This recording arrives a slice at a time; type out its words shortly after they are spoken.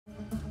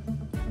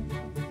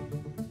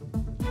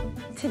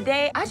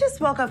Today, I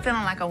just woke up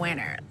feeling like a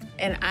winner,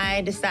 and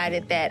I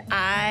decided that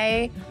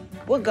I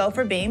would go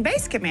for being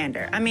base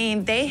commander. I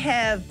mean, they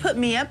have put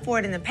me up for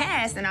it in the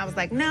past, and I was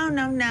like, no,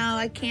 no, no,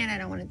 I can't, I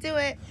don't want to do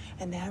it.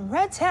 And then I'm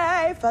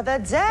ready for the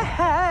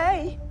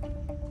day.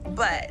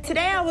 But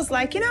today I was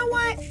like, you know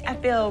what? I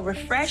feel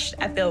refreshed,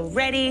 I feel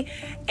ready,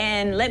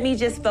 and let me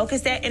just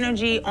focus that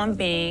energy on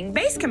being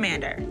base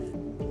commander.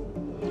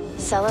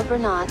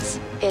 Celebronauts,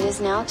 it is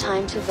now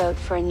time to vote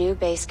for a new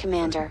base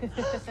commander.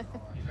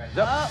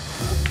 Oh.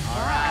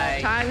 All right.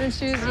 Time to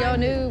choose your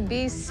new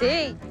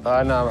BC.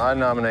 I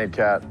nominate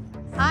Kat.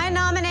 I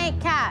nominate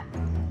Kat.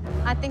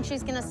 I think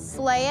she's gonna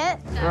slay it.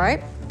 All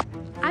right.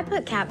 I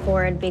put Kat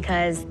forward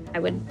because I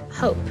would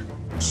hope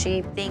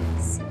she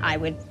thinks I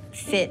would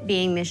fit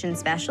being mission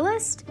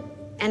specialist.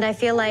 And I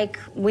feel like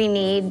we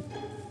need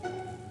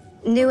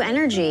new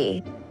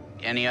energy.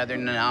 Any other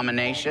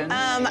nominations?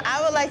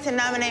 I would like to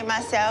nominate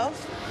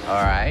myself.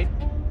 All right.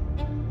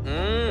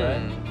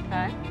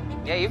 Okay.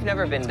 Yeah, you've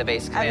never been the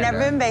base commander. I've never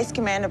been base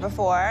commander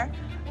before.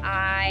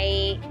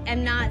 I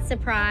am not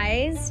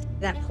surprised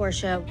that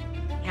Porsha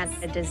has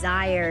a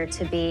desire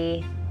to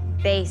be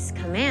base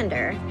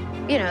commander.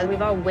 You know,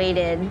 we've all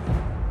waited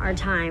our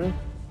time.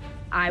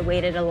 I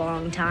waited a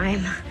long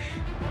time.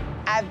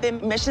 I've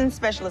been mission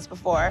specialist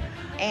before,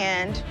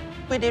 and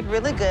we did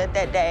really good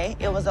that day.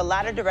 It was a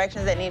lot of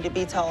directions that needed to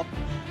be told.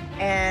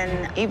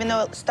 And even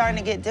though it's starting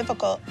to get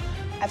difficult,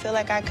 I feel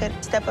like I could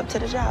step up to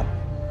the job.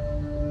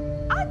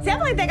 I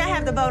definitely think I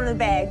have the vote in the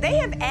bag. They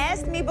have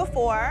asked me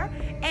before,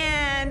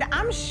 and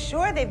I'm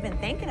sure they've been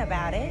thinking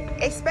about it,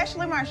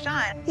 especially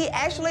Marshawn. He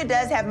actually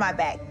does have my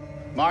back.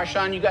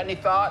 Marshawn, you got any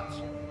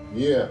thoughts?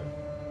 Yeah.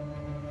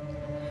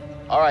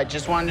 All right,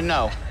 just wanted to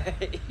know.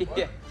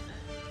 Yeah.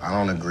 I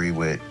don't agree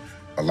with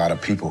a lot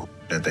of people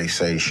that they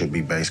say should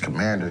be base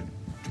commander.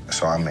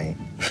 So, I mean,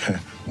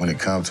 when it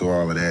comes to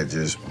all of that,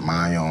 just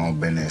mind your own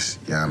business,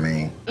 you know what I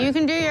mean? You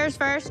can do yours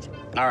first.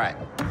 All right.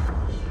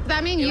 Does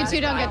that mean you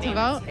two don't get to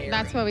vote?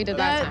 That's what we did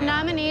last time.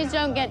 Nominees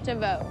don't get to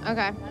vote.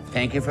 Okay.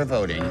 Thank you for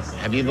voting.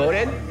 Have you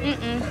voted?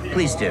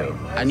 Please do.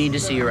 I need to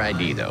see your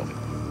ID, though.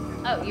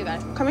 Oh, you got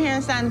it. Come here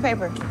and sign the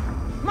paper.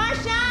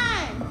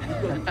 Marshawn!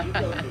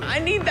 I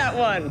need that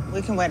one.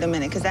 We can wait a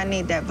minute, because I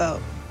need that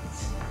vote.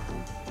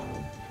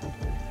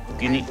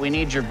 We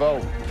need your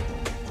vote.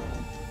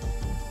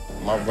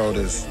 My vote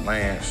is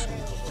Lance.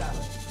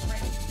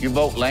 You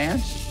vote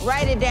Lance?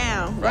 Write it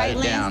down. Write it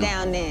Lance down.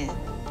 down then.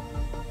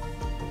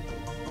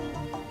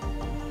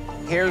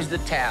 Here's the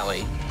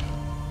tally.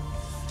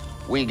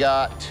 We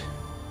got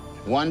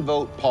 1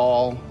 vote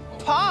Paul,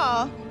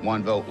 Paul?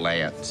 1 vote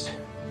Lance,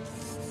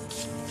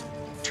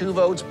 2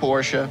 votes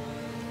Porsha,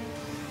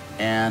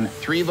 and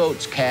 3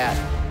 votes Kat.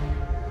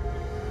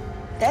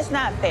 That's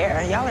not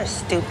fair. Y'all are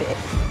stupid.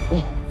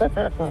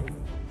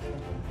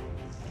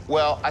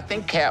 Well, I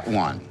think Kat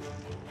won,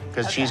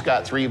 because she's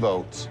got 3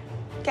 votes.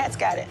 Kat's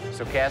got it.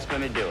 So Kat's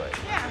gonna do it.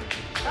 Yeah.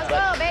 Let's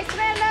go, base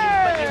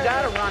commander! But you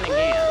gotta run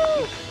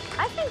again.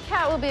 I think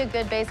Kat will be a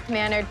good base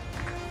commander.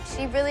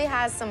 She really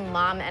has some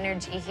mom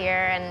energy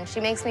here, and she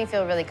makes me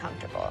feel really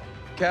comfortable.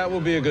 Kat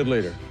will be a good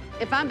leader.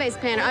 If I'm base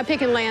commander, I'm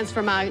picking Lance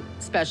for my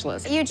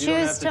specialist. You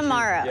choose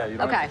tomorrow. Yeah, you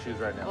don't Okay. have to choose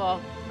right now.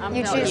 Well, I'm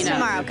You telling choose now.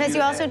 tomorrow, because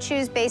you also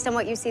choose based on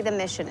what you see the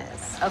mission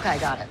is. Okay,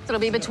 got it. So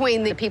it'll be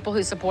between the people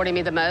who supported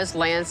me the most,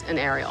 Lance and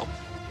Ariel.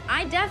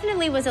 I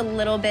definitely was a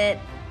little bit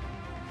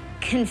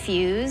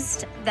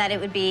confused that it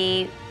would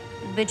be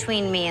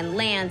between me and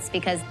Lance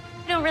because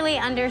I don't really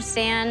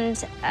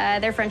understand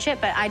their friendship,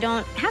 but I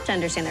don't have to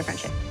understand their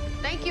friendship.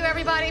 Thank you,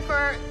 everybody,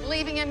 for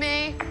believing in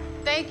me.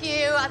 Thank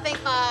you. I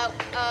thank my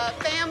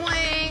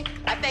family.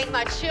 I thank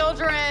my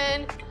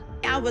children.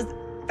 I was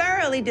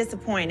thoroughly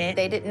disappointed.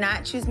 They did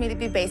not choose me to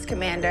be base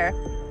commander,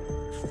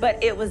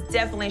 but it was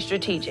definitely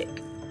strategic.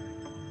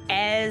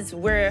 As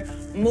we're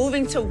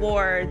moving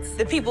towards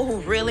the people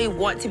who really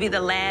want to be the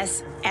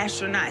last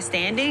astronaut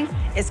standing,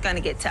 it's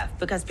gonna get tough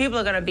because people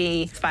are gonna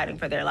be fighting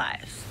for their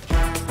lives.